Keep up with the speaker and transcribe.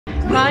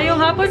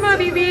Ngayong hapon mga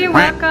bibi,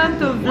 welcome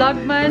to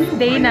Vlogmas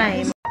Day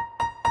 9.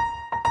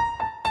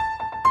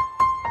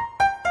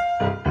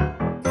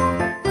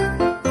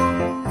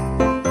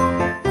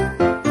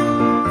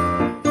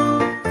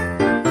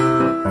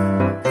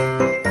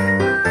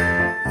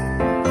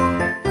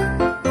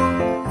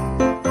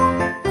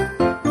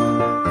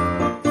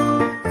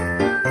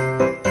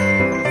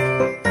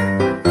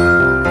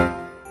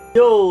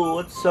 Yo!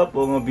 What's up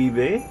mga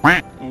bibe?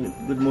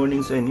 Good morning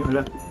sa inyo.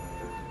 Hala.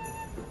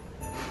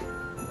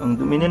 Ang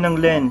dumi na ng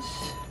lens.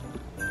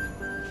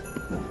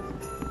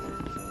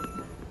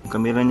 Ang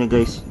camera niya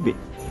guys,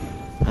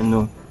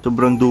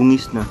 sobrang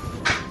dungis na.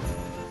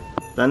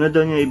 Plano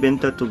daw niya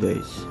ibenta to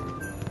guys.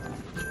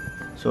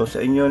 So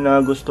sa inyo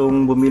na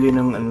gustong bumili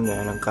ng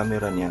ng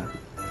camera niya,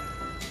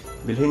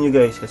 bilhin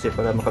niyo guys kasi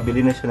para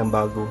makabili na siya ng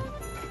bago.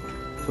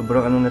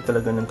 Sobrang na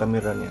talaga ng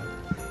camera niya.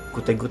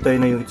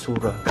 Gutay-gutay na yung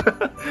itsura.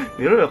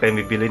 Pero okay,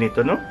 bibili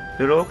nito, no?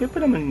 Pero okay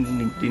pa naman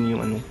din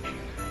yung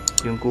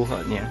yung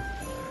kuha niya.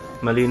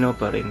 Malinaw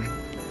pa rin.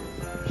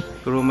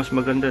 Pero mas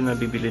maganda na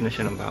bibili na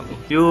siya ng bago.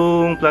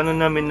 Yung plano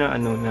namin na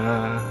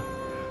na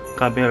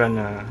camera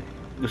na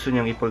gusto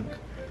niyang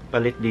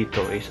ipagpalit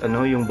dito is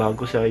yung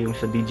bago sa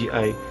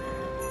DJI.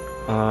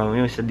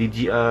 Yung sa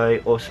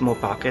DJI Osmo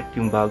Pocket,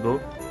 yung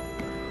bago.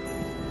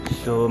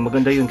 So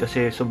maganda yun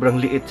kasi sobrang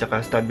liit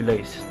tsaka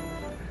stabilize.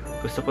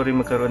 Gusto ko rin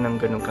magkaroon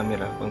ng ganong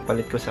camera.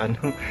 Pangpalit ko sa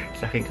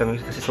sa aking camera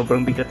kasi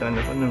sobrang bigat ng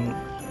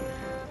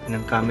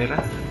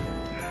camera.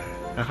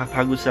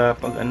 Nakakapagod sa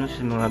sa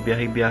mga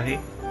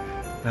biyahe-biyahe.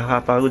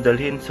 Nakakapagod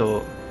dalhin.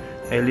 So,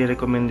 highly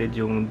recommended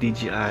yung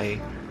DJI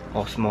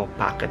Osmo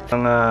Pocket.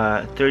 Ang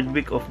third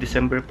week of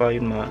December pa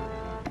yun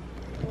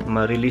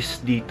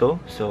ma-release dito.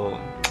 So,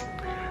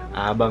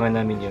 aabangan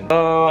namin yun.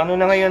 So,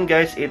 na ngayon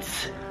guys,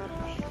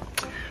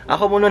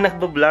 ako muna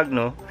nagbablog,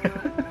 no?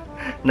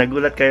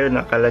 Nagulat kayo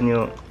na akala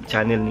nyo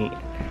channel ni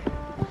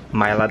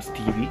Mylabs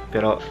TV,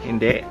 pero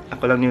hindi.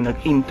 Ako lang yung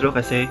nag-intro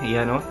kasi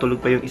yan tulog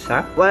pa yung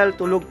isa. While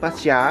tulog pa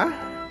siya,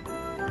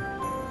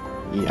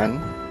 yan.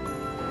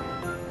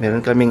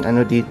 Meron kaming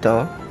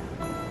dito,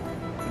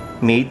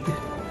 maid.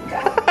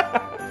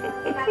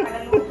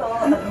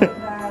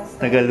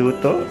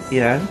 Nagaluto,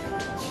 yan.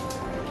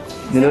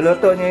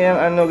 Niluluto niya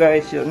yung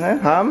guys, yun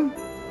ham.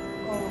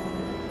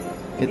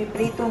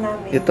 Ipiprito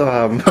namin. Ito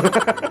ham.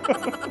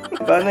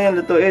 Paano yan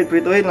lutuin?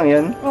 Prituhin lang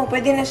yan? No,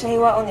 pwede na siya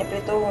hiwaon,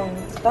 ipritohon.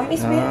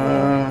 Tamis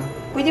meron.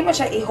 Pwede pa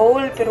siya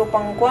i-hole, pero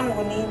pangkuan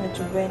ko niya,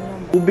 natsubay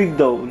naman. Tubig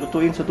daw,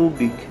 lutuin sa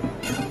tubig.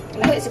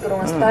 Lahat siguro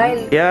nga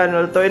style. Yan,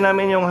 lutuin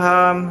namin yung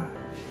ham.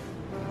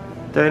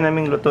 Try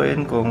namin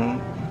lutuin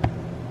kung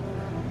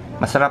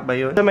masarap ba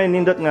yun. May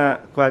nindot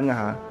nga, kuhan nga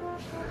ha.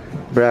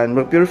 Brand,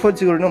 pure food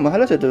siguro no.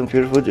 Mahal sa ito yung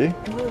pure food eh.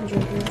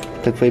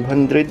 Tag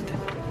 500.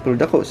 Pero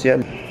dako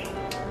siya.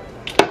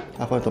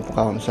 Ako itong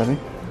pagkakam sabi.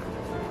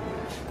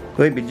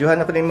 Uy, videohan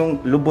ako na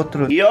yung lubot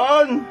ron.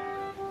 Yun!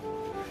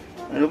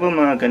 Ano ba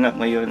mga ganap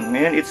ngayon?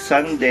 Ngayon, it's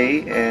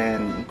Sunday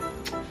and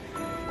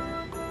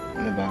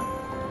ano ba?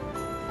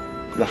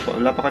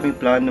 Wala pa kaming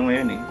plano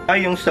ngayon eh.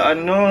 Yung sa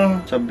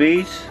sa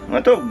base. Ano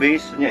to?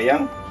 Base niya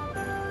yang?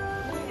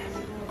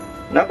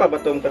 Napa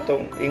ba tong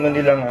ingon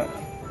nila nga?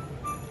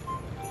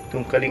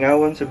 Itong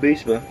kalingawan sa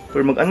base ba?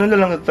 Pero mag-ano na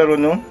lang nagtaro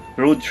no?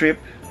 Road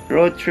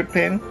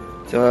tripping.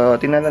 So,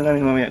 tinanan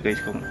namin mamaya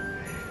guys kung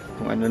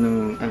ano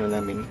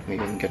namin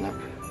ngayon ganap.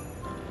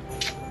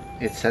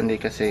 It's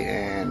Sunday kasi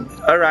and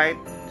alright,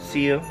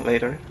 see you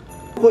later.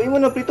 Kuha mo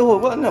na prito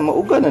ho ba na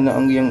mauga na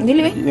ang yung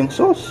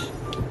sauce.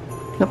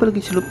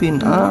 Napalagi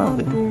silupin.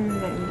 Okay.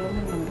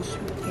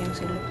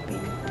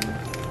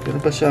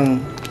 Meron pa siyang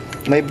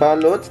may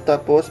balot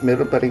tapos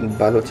meron pa ring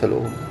balot sa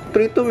loob.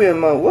 Prito yan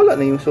wala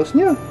na yung sauce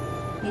niya.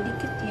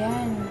 Didikit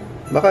yan.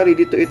 Baka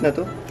ready to eat na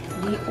to.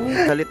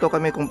 Kalito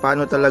kami kung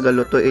paano talaga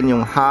lutuin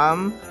yung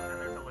ham.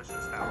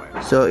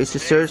 So,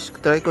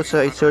 try ko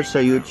i-search sa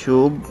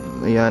YouTube.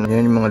 Ayan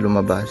yung mga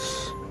lumabas.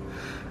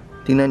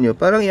 Tingnan nyo,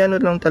 parang iano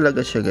lang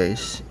talaga siya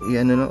guys.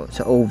 Iano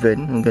sa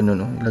oven, yung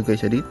gano'n ilagay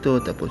siya dito,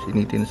 tapos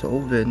initin sa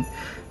oven.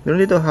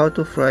 Meron dito how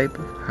to fry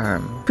ham.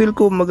 Feel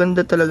ko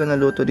maganda talaga na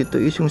luto dito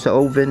is yung sa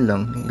oven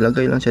lang.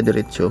 Ilagay lang siya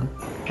diretso.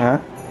 Ha?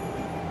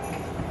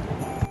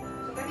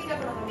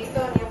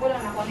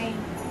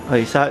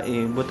 Ay,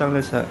 butang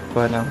lang sa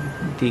kuha ng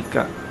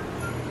tika.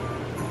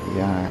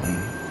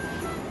 Yan.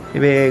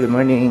 Bebe, good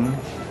morning.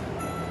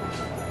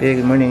 Bebe,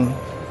 good morning.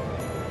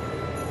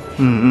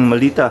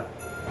 Malita.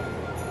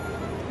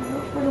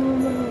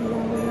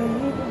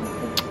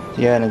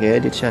 Yan,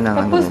 nag-edit siya ng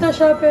Tapos na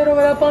siya pero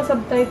wala pang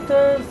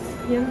subtitles.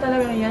 Yan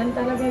talaga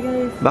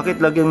guys.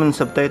 Bakit lagyan mo ng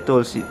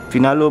subtitles?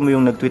 Finalo mo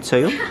yung nag-tweet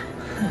sa'yo?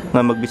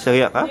 Nga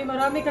magbisaya ka?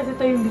 Marami kasi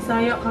tayong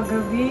Bisaya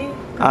kagabi.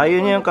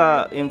 Yun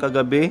yung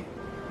kagabi?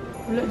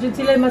 Wala dyan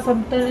sila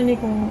masubtitle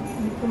kung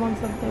hindi ko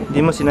mag-subtitle.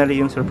 Hindi mo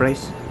sinali yung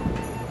surprise?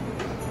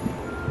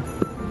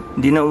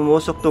 Hindi na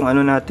umusok tong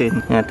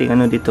natin. Nating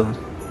dito.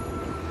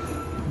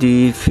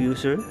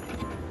 Diffuser.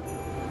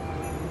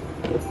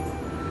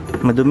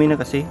 Madumi na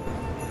kasi.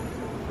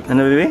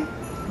 Ano bebe?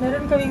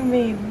 Meron kaming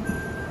maid.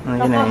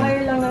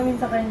 Kaka-hire lang namin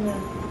sa kanya.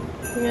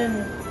 Tingnan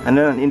niyo.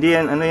 Ano, hindi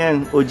yan, ano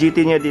yan, OGT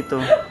niya dito.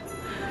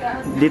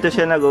 Dito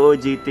siya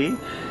nag-OGT.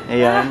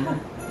 Ayan.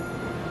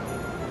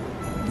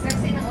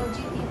 Sexy ng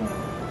OGT mo.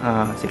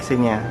 Ah, sexy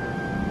niya.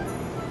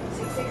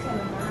 Sexy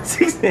naman.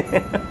 Sexy.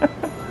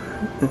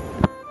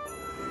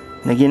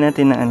 Lagyan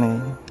natin na ano,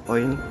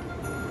 oil.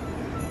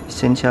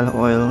 Essential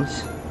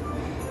oils.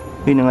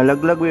 Yun,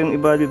 nangalaglag ko yung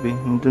iba, eh.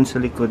 Dun sa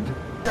likod.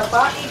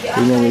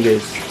 Tingnan niyo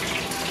guys.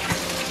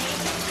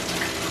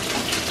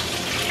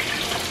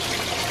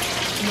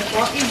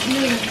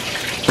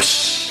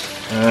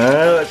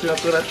 Ah, wala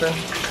kuratan.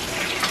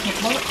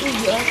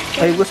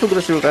 Ay, gusto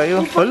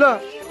kayo. Hala!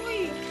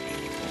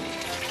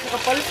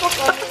 Nakapalpak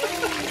ka.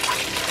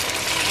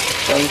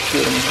 Thank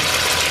you.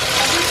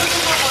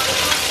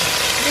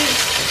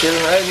 Kaya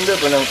nga, hindi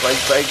pa nang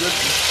paig-paigot.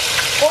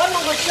 O,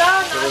 anong gusto?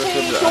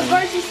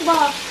 Sugar sis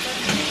ba?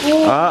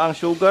 Ah, ang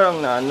sugar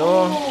ang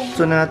naano.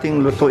 Ito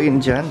nating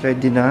lutuin dyan.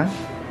 Ready na.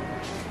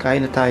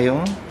 Kain na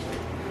tayo.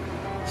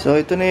 So,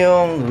 ito na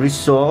yung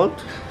result.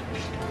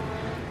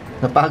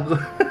 Napagod.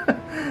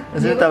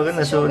 Ano tawag?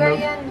 Nasunog.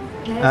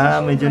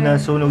 Ah, medyo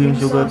nasunog yung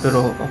sugar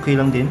pero okay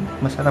lang din.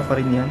 Masarap pa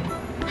rin yan.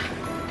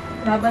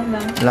 Laban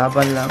lang.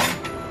 Laban lang.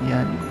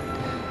 Yan.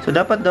 So,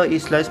 dapat daw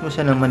i-slice mo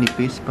siya ng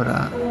manipis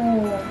para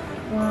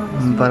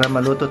para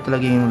maluto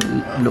talaga yung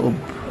loob.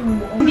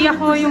 Hindi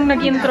ako yung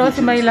nag-intro si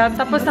Mylabs.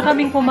 Tapos na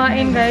kaming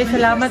kumain guys.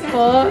 Salamat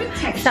po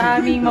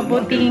sa aming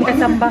mabuting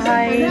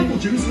kasambahay.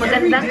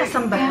 Magandang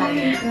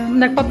kasambahay.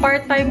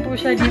 Nagpa-part-time po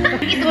siya dito.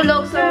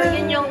 Itulog, so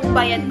yun yung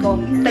bayad ko.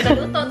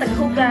 Tagaluto,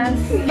 tagahugas.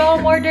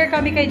 Na-order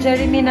kami kay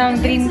Jeremy ng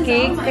dream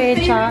cake. Kaya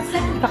siya,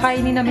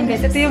 kakainin namin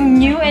guys. Ito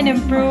yung new and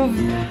improved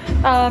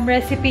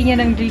recipe niya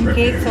ng dream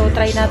cake. So,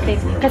 try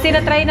natin. Kasi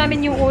na-try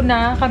namin yung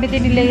una. Kami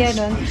din ni Leia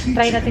nun.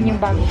 Try natin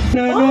yung bago.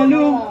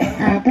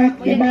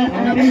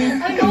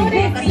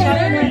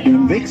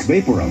 Vicks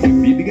Vaporub,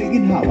 bibigay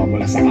ginhawa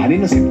mula sa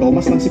 6 na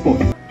simptomas ng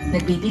sipon.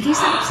 Nagbibigay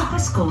sarap sa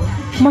Pasko.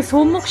 Mas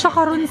humok siya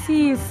karon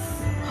sis.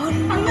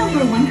 Ang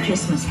 #1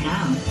 Christmas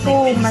ham.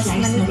 May mas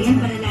slice na rin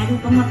para lalo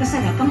pang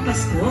mapasarap ang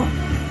Pasko.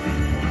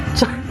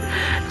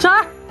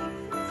 Cha!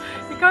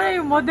 Ikaw na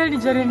yung model ni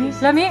Jeremy.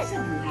 Lami?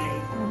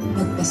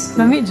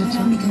 Lami, Jucha.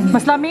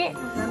 Mas lami?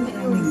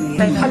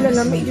 Ala,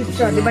 lamig yun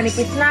siya. Di ba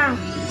nipis na?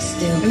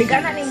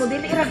 Maligana ni mo,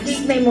 dili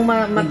rakik na mo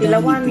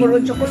matilawan. Muro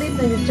chocolate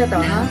na yun siya daw,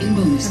 ha?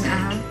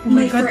 Oh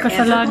my God,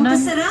 kasalanan.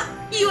 Masarap,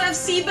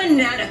 UFC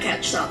banana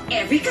ketchup.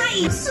 Every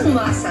kain,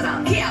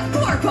 sumasarap. Kaya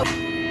porko.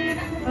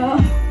 Oh,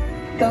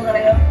 ikaw ka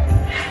rin.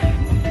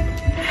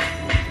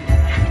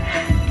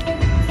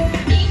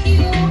 Thank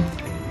you.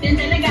 Yan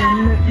talaga.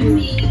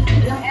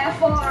 Walang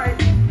effort.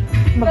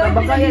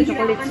 Magbabaga yan,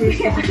 chocolate sis.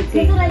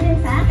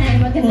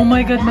 Oh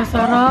my God,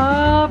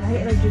 masarap.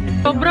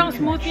 Sobrang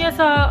smooth niya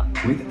sa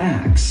With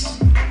Axe,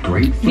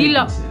 great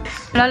dila.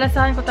 fragrances.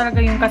 Lalasahan ko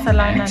talaga yung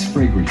kasalanan. Axe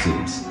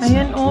fragrances.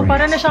 Ayan, oh,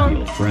 para na siyang...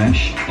 Feel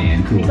fresh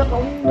and cool.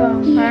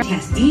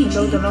 Castige,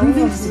 proven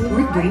to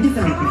support brain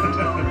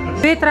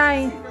development. Wait,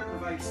 try.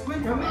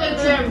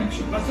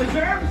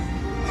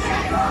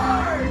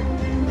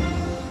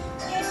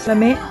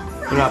 Lami?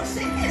 Sarap.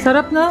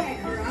 Sarap na?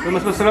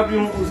 Mas masarap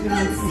yung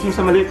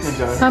sa maliit na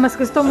jar. Ah, mas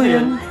gusto mo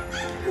yun?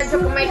 Kasi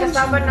kung may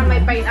kasama na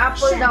may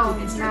pineapple daw.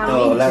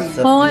 Ito, last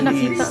sa Oo nga,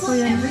 nakita ko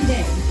yan.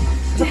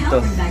 Ito.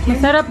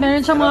 Masarap.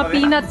 Meron siyang mga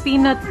peanut,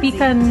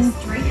 pecan.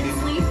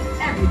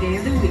 Every day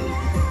of the week.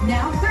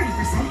 Now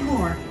 30%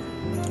 more.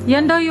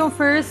 Yan daw yung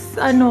first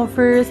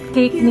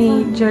cake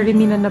ni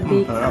Jeremy na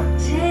na-bake. Sarap.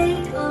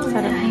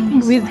 Sarap.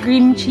 With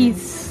cream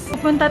cheese.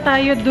 Pupunta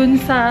tayo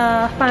dun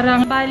sa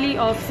parang Valley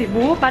of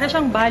Cebu. Para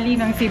siyang Bali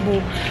ng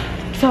Cebu.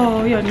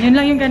 So, yun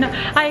lang yung gana.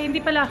 Ay, hindi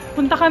pala.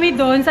 Punta kami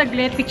doon,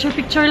 saglit.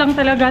 Picture lang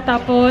talaga.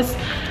 Tapos,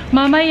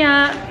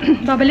 mamaya,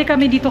 babalik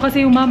kami dito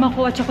kasi yung mama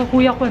ko at saka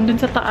kuya ko andun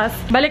sa taas.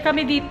 Balik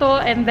kami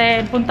dito and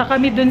then punta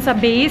kami doon sa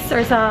base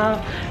or sa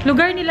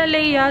lugar nila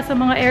Leia sa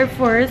mga Air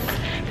Force.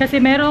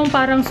 Kasi merong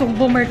parang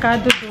sugbo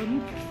merkado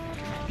doon.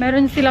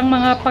 Meron silang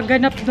mga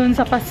pagganap doon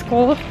sa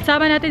Pasko.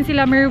 Sama natin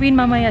sila Merwin,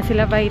 mamaya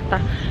sila Vita.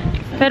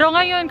 Pero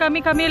ngayon, kami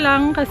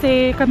lang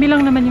kasi kami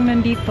lang naman yung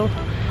nandito.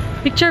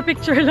 Picture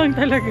lang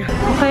talaga.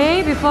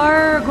 Okay,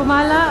 before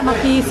gumala,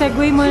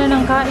 maki-segue muna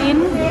ng kain.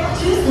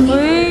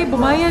 Uy,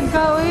 bumayad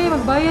ka, uy.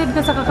 Magbayad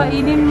ka sa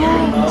kakainin mo.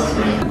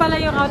 Ito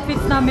pala yung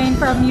outfits namin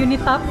from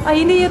Unitop.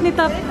 Ay, hindi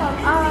Unitop.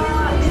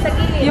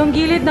 Yung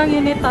gilid ng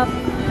Unitop.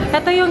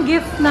 Ito yung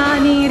gift na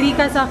ni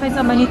Rika sa akin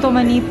sa Manito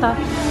Manita.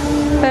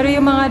 Pero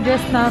yung mga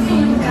dress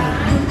namin,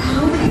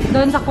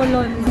 doon sa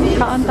Kulon.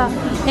 Kaunta.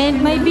 And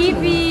my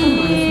baby!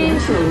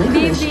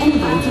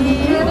 Baby!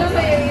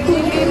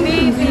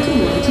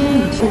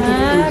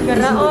 Ah,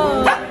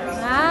 garaon.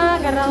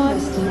 Garaon.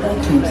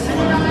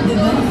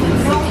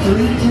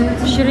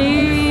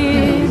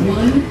 Shrimp.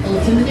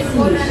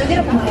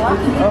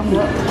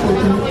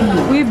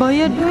 Uy,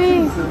 bayad,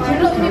 uy.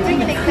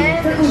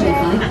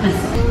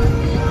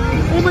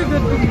 Oh my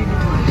God.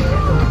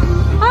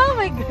 Oh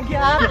my God.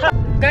 Yeah.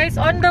 Guys,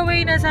 on the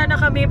way na sana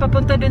kami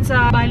papunta dun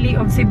sa Valley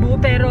of Cebu.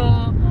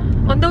 Pero,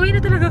 on the way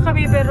na talaga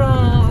kami. Pero,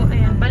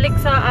 ayan, balik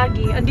sa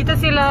Agi. Andito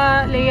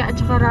sila, Leia at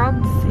saka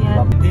Rabs. Ayan.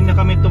 Ayan. Hindi na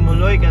kami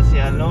tumuloy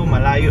kasi ano,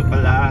 malayo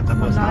pala.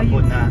 Tapos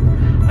hapon na.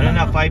 Ano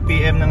na, 5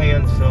 PM na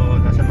ngayon. So,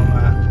 nasa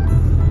mga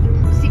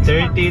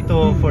 30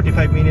 to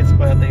 45 minutes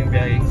pa natin yung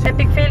biyahe.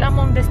 Epic fail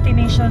among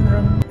destination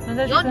ron.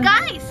 Yun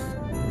guys!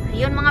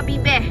 Yun mga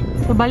bibe.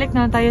 So, balik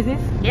na tayo, sis?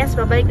 Yes,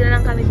 babalik na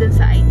lang kami dun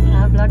sa IT.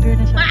 Ah, vlogger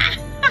na siya.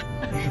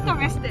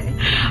 Kameste.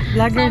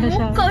 Vlogger na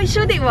siya. Mukha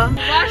issue, di ba?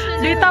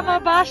 Dito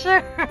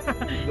basher.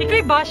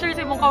 Ikaw'y basher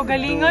sa mukha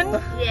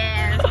galingon.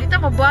 Yes. Dito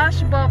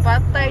mabash ba?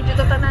 Patay.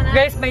 Dito tanan.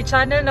 Guys, may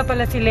channel na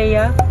pala si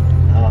Leia.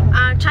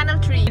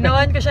 Channel 3.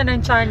 Ginawan ko siya ng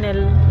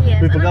channel.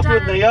 Yes.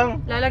 Pag-upload na yan.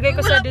 Ilalagay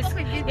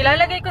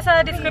ko sa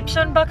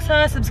description box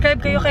ha.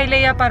 Subscribe kayo kay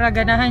Leia para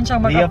ganahan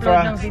siyang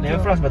mag-upload ng video. Leia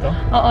Franks ba to?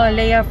 Oo,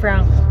 Leia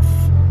Franks.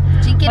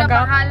 Chinky na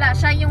bahala.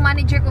 Siya yung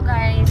manager ko,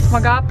 guys.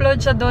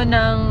 Mag-upload siya doon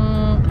ng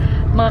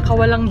mga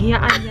kawalang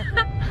hiyaan niya.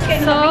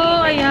 So,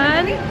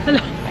 ayan.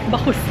 Hala,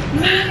 bakus.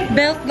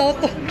 Belt daw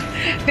to.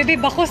 Baby,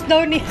 bakus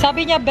daw ni.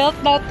 Sabi niya, belt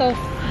daw to.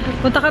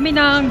 Punta kami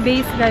ng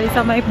base, guys,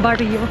 sa may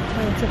barrio.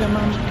 Ayan sila,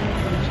 ma'am.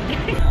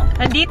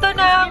 Andito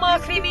na ang mga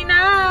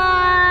kriminal!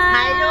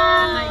 Hello!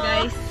 Hi,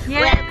 guys.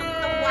 Yeah. Welcome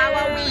to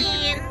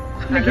Wawawin!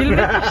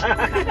 Nag-helmet pa siya.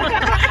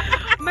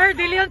 Mer,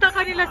 dilihan ta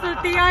kanila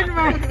sultian,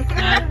 Mer.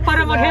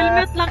 Para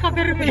mag-helmet lang ka,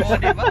 Berbe.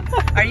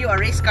 Are you a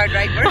race car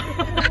driver?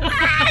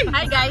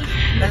 Hi, guys!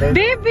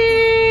 Baby!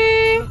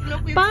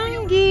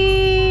 Panggi!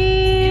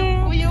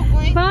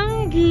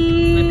 Panggi!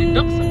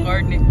 Nadidok sa car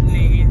ni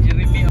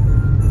Jeremy.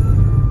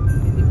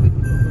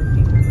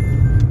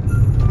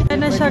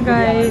 Ayan na siya,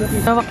 guys.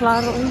 Tawa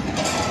klaro eh.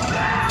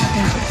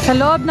 Sa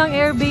loob ng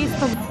airbase.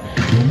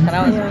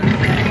 Ayan.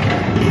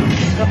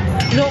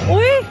 No,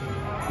 uy!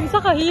 Isa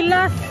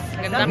kahilas.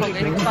 Ganda mo,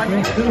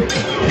 guys.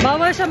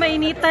 Bawal siya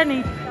mainitan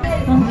eh.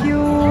 Ang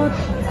cute.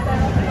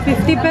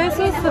 50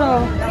 pesos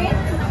raw.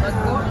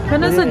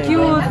 Kana sa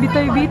cute.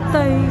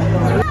 Bitay-bitay.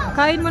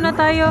 Kain muna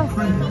tayo.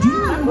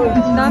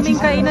 Daming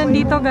kainan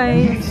dito,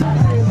 guys.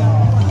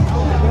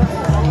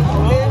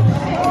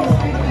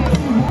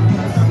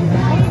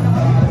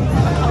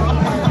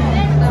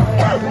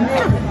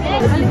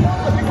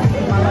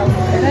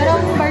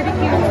 Merong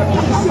barbecue.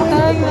 Ito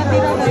yung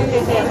natira,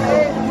 guys.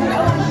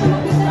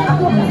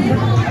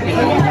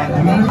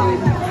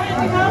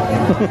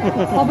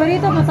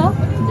 Paborito mo to?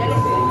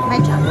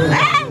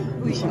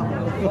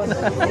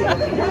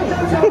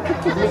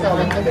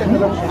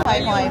 Ay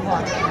mo.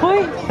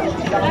 Hoy!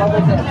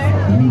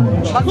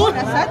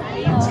 Pag-unasan?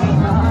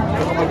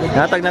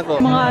 Natag na ko.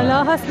 Mga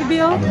alahas,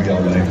 bibi oh.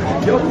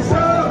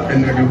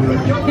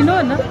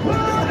 Kinuha na.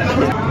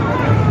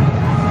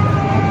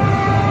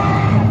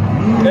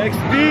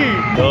 XP!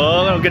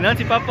 Oh, ganahan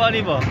si Papa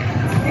ni ba?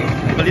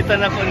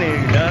 Palitan ako ni.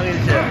 Gangin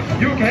siya.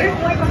 You okay?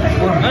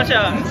 Ano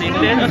siya?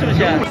 Single? Ano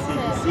siya?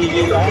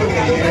 Sige lang.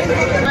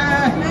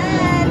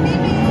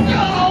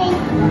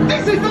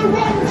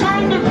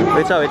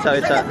 Wait sa.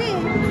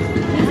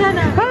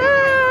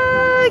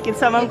 Hi!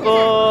 Kinsaman ko!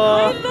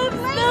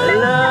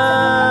 Hello!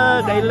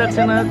 Kailak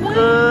sa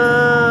nako!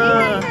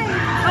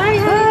 Hi!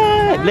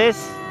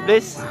 Bless!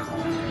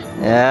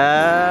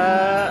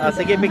 Yeah.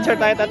 Sige, picture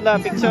tayo tatlo.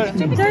 Picture.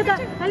 Picture ta.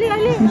 Ali.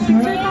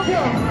 Picture ta.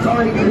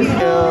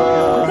 Thank you.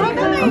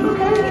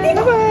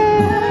 Bye-bye.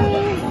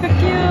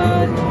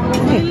 Cute.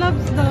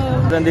 Mylabs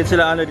daw. Nandito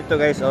sila dito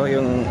guys. Oh,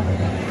 yung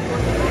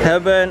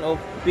Heaven of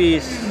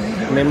Peace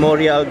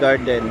Memorial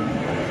Garden.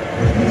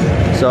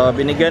 So,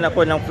 binigyan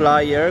ako ng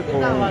flyer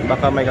kung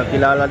baka may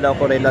kakilala daw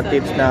ko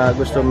relatives na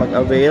gusto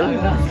mag-avail.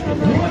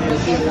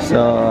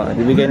 So,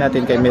 bibigay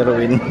natin kay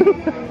Merwin.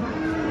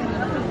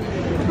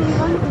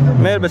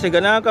 Mer, basi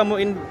ganahan ka mo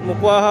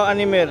mukuha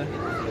ani Mer.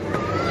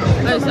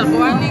 Ay, sa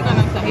kuwani ka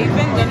lang sa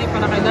haven, gani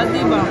para kay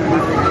daddy ba?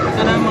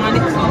 Kanang mga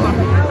nix mo ba?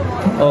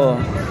 Oh,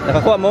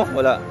 nakakuha mo?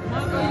 Wala.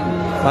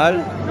 Mahal?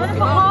 Ano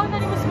pa ako na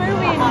ni Miss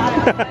Merwin?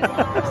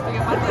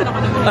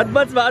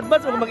 Advance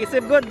mo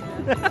mag-isip good.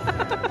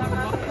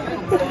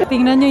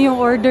 Tingnan nyo yung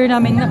order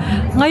namin.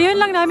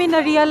 Ngayon lang namin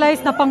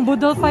na-realize na pang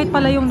budol fight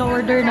pala yung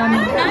na-order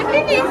namin.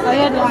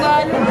 Ayan.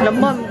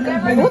 Lamang.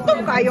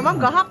 Gutom kayo, ma'am.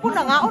 Gahapon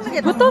na nga.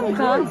 Gutom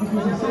ka?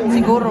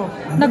 Siguro.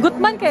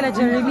 Nagutman kay na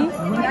Jeremy?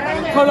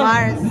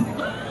 Mars.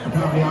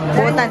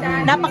 Butan.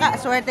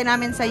 Napaka-swerte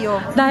namin sa'yo.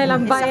 Dahil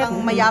ang Isa bayad,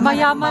 kang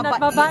mayaman at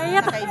mabait.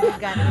 na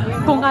kaibigan.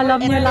 Kung alam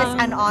And niyo it lang. is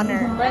an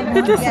honor.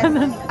 It is Yes.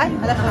 an Ay,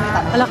 alas mo kita.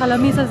 Ala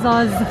kalami sa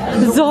Zoz.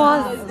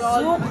 Zoz.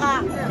 Suka.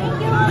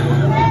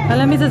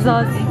 Kalami sa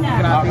Zoz.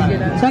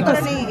 Ito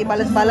ni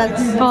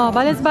i-balance-balance. Oh,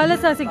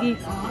 balance na. Sige.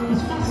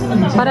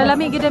 Para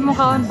lamig din mo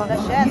kaon ba?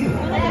 Shit.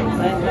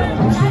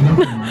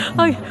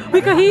 Ay, may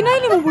kahinay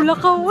ni mo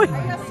bulakaw.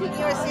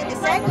 Senior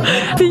citizen.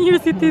 Senior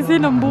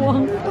citizen ang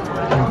buwang.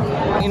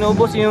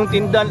 Inubos yung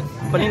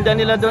paninda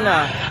nila doon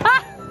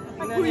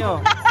Tingnan nyo.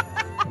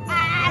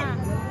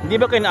 Hindi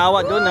ba kayo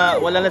naawa doon na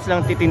wala na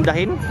silang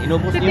titindahin?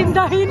 Inubos niyo.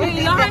 Titindahin.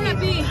 Ilahan na,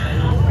 Bi.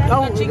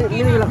 Wala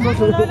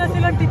na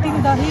silang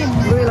titindahin.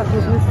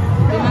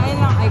 Dinain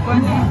lang. Ay, kuwan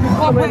na.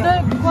 Oh,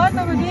 buwan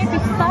na rin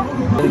pista.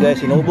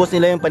 Guys, inubos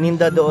nila yung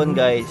paninda doon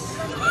guys.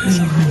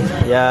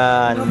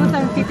 Yan. Tapos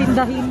ang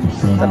titindahin.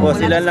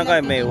 Tapos ilan lang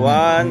kayo? May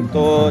 1,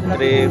 2,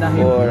 3,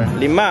 4,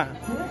 5.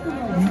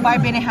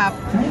 5.5.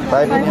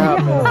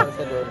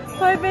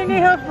 5.5.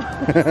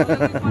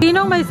 5.5.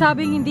 Sinong may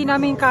sabing hindi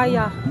namin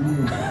kaya?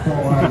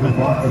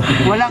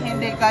 Walang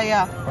hindi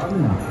kaya.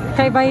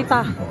 Kay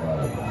Baita.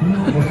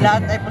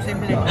 Lahat ay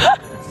posible.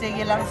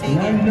 Sige lang,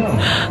 sige.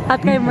 At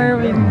kay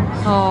Merwin.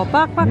 Oh,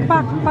 pak.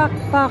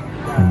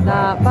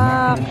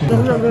 Dapak.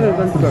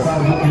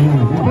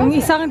 Yung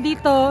isang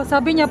dito,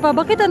 sabi niya pa,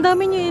 bakit ang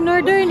dami niyo in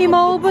order, hindi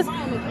maubos?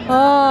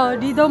 Oh,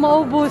 di daw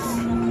maubos.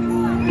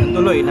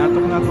 Tuloy,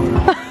 natok.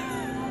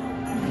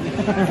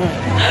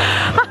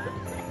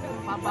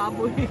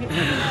 Pababoy.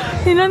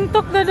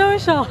 Sinantok na daw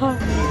siya.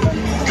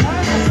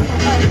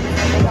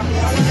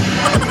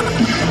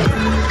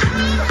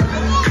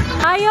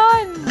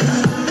 Ayun!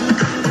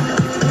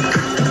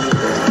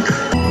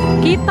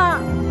 Kita!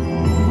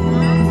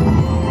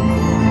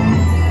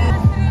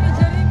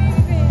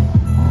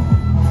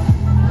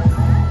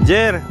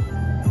 Jer,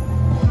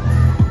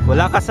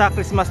 wala ka sa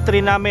Christmas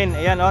tree namin.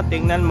 Ayan oh,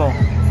 tingnan mo.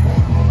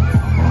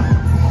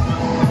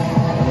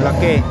 Ang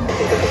laki.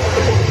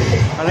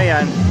 Ano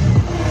yan?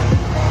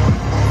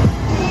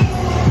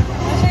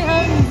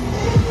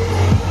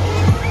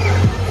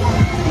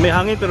 May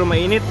hangin pero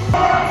mainit.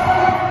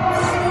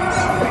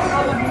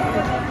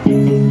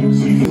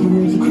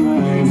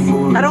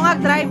 Tarong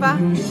ag-drive ah.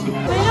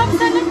 Mylabs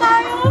na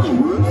tayo!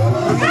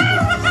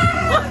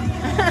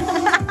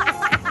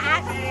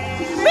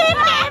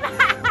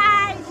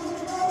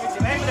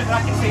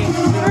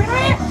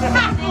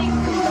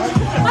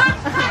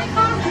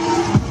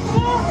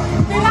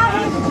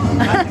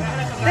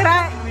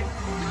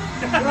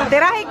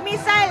 Tirahig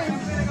missile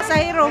sa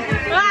hero.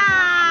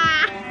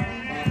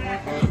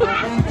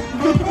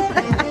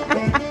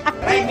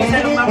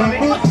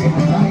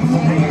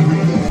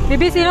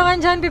 Bibi, sino ka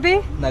dyan, Bibi?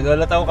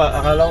 Nagulat ako,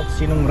 akala ko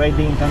sinong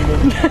riding tango.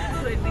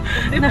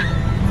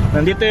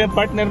 Nandito yung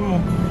partner mo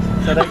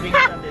sa riding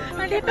tango.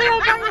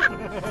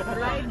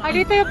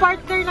 Nandito yung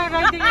partner ng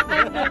riding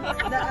attendant.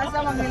 Asa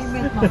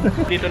mag-helmet mo?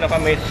 Dito na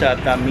kami sa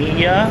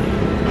Tamiya.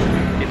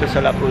 Dito sa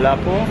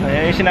Lapu-Lapu.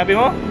 Ayan yung sinabi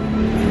mo?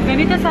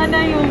 Ganito sana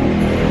yung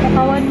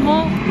katawan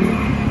mo.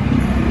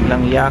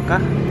 Langyaka.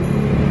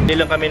 Hindi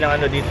lang kami ng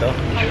ano dito.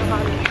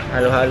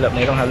 Halo-halo.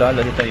 Mayroong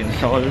halo-halo dito yung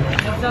Sol.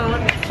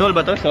 Sol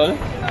ba to? Sol?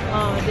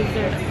 Oh,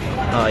 dessert.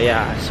 Oh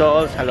yeah.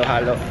 Sol's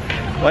halo-halo.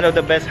 One of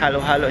the best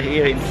halo-halo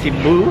here in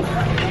Cebu.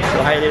 So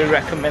highly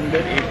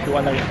recommended if you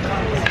wanna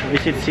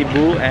visit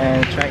Cebu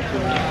and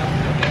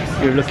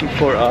you're looking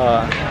for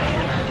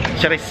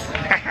charis.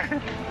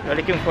 You're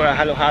looking for a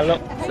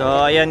halo-halo.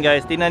 So ayan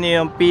guys, tingnan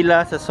niyo yung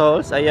pila sa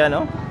Sol's. Ayan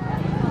oh.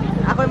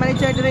 Ako yung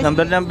manager dire.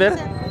 Number.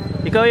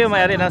 Ikaw yung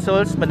may-ari ng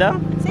Sol's,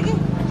 madam? Sige.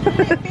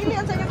 Pili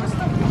ang sa'yo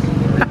gusto.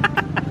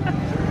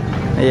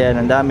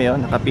 Ayan, ang dami oh.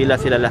 Nakapila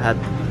sila lahat.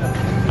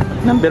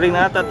 Numbering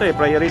na ata to eh,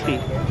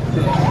 priority.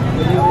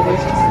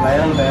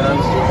 Mayroon.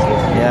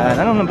 Ayan,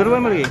 anong number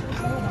 1 mo lagi?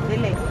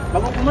 Dili.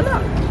 Bago ko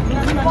muna.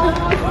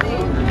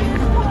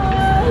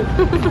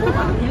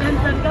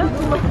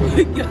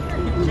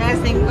 Sir,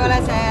 5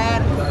 lang sir.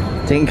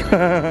 5.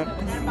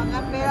 Sir,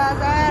 pangkape lang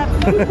sir.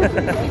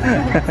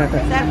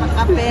 Sir,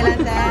 pangkape lang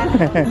sir.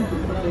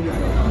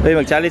 Uy,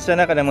 mag-challenge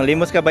na ka na.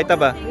 Manglimos ka, Baita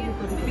ba?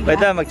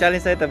 Baita,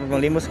 mag-challenge tayo tapos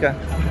manglimos ka.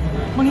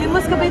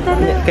 Manglimos ka ba ito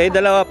na? Kayo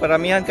dalawa,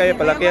 paramihan kayo,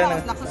 palakihan.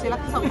 Sila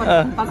sa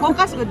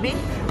paghukas, good be?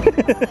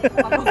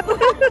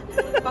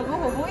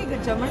 Paghuhubuhi,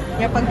 good siya man.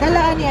 Yung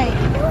pagdalaan niya eh.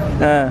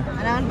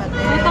 Anahan ba?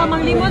 Ito,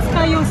 manglimos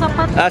ka yung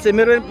sapat. Si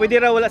Mirwin,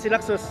 pwede raw wala si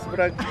Laxos.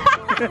 Brag.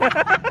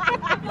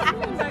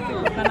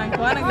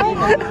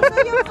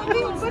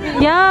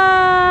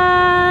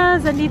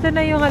 Yes! Andito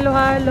na yung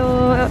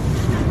halo-halo.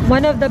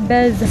 One of the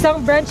best.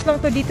 Isang branch lang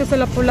to dito sa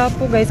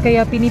Lapu-Lapu guys.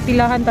 Kaya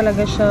pinipilahan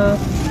talaga siya.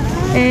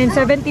 And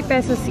 70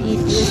 pesos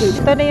each.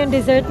 Ito na yung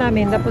dessert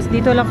namin. Tapos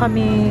dito lang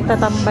kami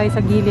tatambay sa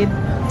gilid.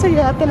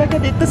 Saya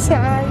talaga dito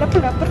sa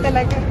Lapu-Lapu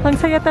talaga. Ang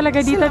saya talaga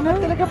dito, no?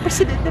 Salamat talaga,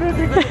 Presidente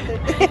Rodrigo.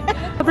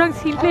 Sobrang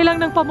simple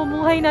lang ng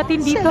pamumuhay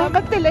natin dito.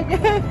 Salamat talaga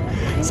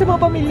sa mga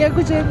pamilya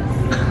ko dyan.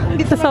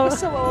 Dito Sa- ako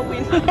sa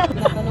Wawawin.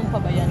 Natanong pa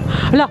ba yan?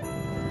 Hala!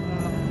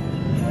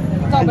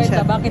 Ikaw ba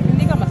ito? Bakit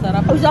hindi ka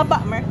masarap? Usapa,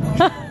 Mer.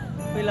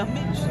 Wala,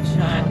 bitch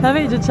siya.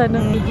 Sabi, dyan siya na.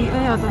 Ay,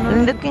 ito na.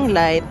 Nandot king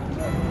light.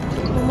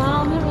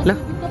 La.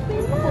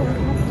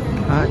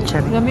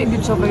 Chan. Gamit din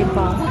siya kayo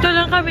pa. Ito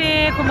lang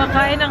kami,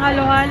 kumakain ng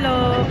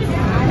halo-halo.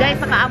 Guys,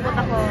 nakaabot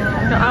ako.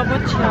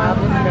 Naabot siya.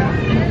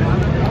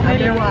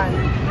 Other one.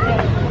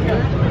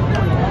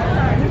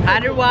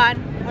 Other one.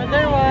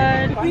 Other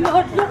one.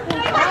 Pinahotlok ko.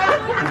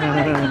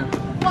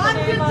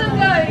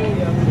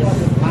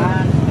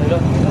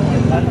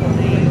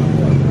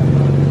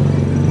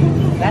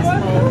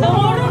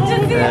 Namurog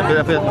dyan din.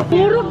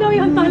 Murog daw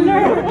yung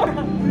taler.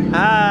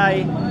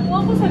 Hi!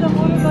 Ako sa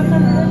namurog ang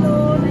taler.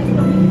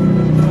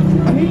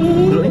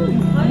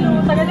 Ano,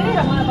 taga din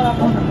lang mga para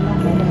ko.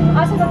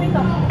 Asa ba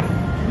dito?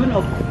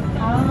 Gunog.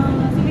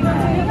 Sige ka,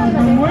 sige ka.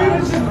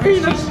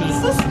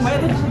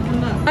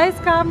 Hi,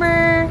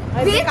 scammer!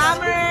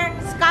 Scammer!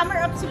 Scammer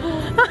of Cebu!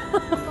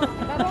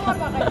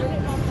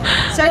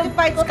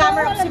 Certified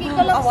scammer of Cebu.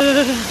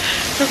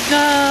 So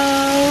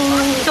now,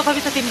 ito kami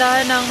sa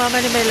tindahan ng mama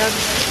ni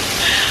Mylabs.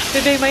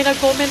 Bebe, may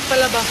nag-comment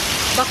pala ba?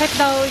 Bakit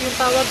daw yung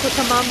tawag ko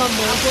sa mama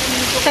mo,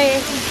 te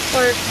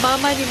or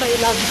mama ni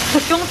Mylabs?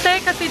 Yung te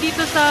kasi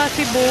dito sa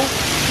Cebu,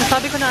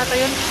 nasabi ko na ata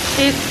yun,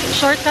 is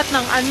shortcut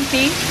ng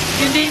auntie.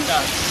 Yun din,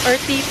 or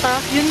tita.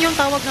 Yun yung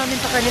tawag namin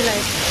sa kanila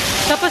eh.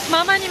 Tapos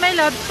mama ni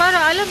Mylabs, para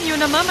alam nyo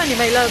na mama ni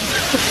Mylabs.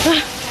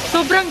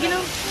 Sobrang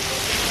ginaw.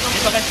 Di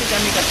ba kasi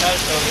kami kasal,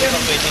 so di ba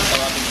pwedeng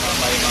tawagin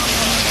mama yung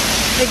mama?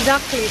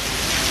 Exactly.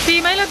 Si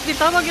Mylabs, din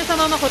tawag niya sa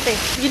mama ko, te.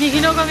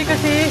 Giniginaw kami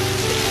kasi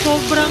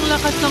sobrang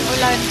lakas ng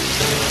ulan.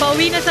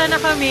 Pauwi na sana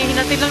kami,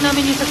 hinatid lang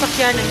namin yung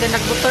sasakyan and then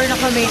nagmotor na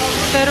kami.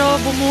 Pero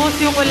bumuhos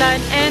yung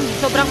ulan and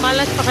sobrang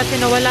malas pa kasi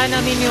nawala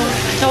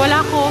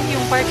ko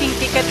yung parking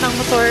ticket ng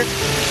motor.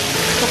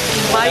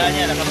 Wala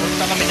niya,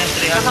 nakamulta kami ng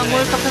 300.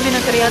 Nakamulta kami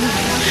ng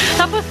 300.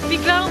 Tapos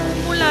biglang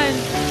umulan.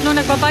 Nung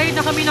nagbabayad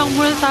na kami ng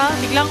multa,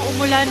 biglang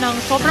umulan ng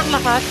sobrang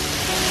lakas.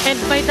 And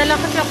may dala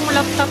kasi akong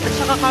laptop at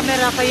saka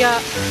camera, kaya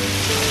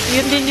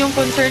yun din yung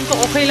concern ko.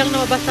 Okay lang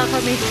na mabasa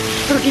kami.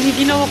 Pero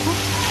giniginaw ako.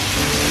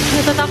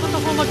 Natatakot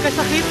ako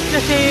magkasakit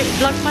kasi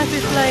VLOGMAS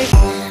is like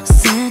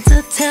Santa,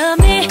 tell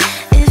me